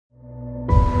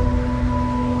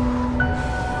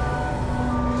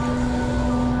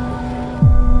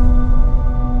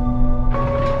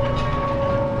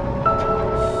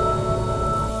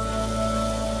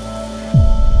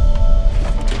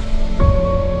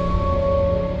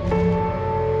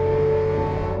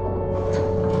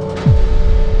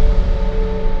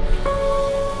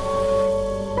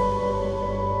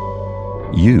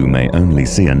You may only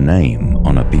see a name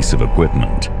on a piece of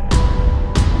equipment,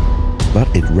 but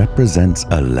it represents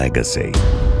a legacy.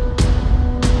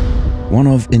 One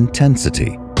of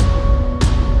intensity,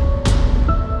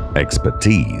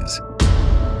 expertise,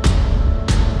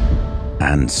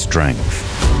 and strength.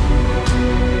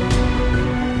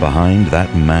 Behind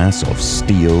that mass of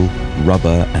steel,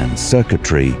 rubber, and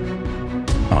circuitry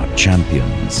are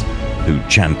champions who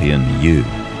champion you.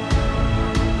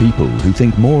 People who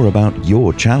think more about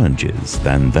your challenges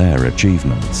than their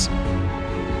achievements,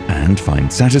 and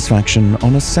find satisfaction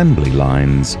on assembly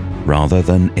lines rather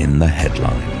than in the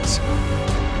headlines.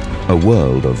 A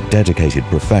world of dedicated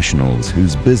professionals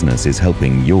whose business is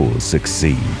helping yours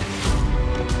succeed,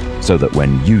 so that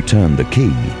when you turn the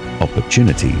key,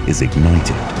 opportunity is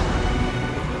ignited.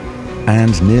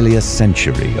 And nearly a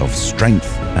century of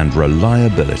strength and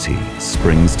reliability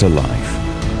springs to life.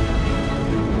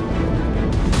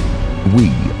 We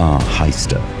are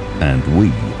Hyster, and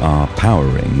we are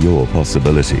powering your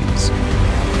possibilities.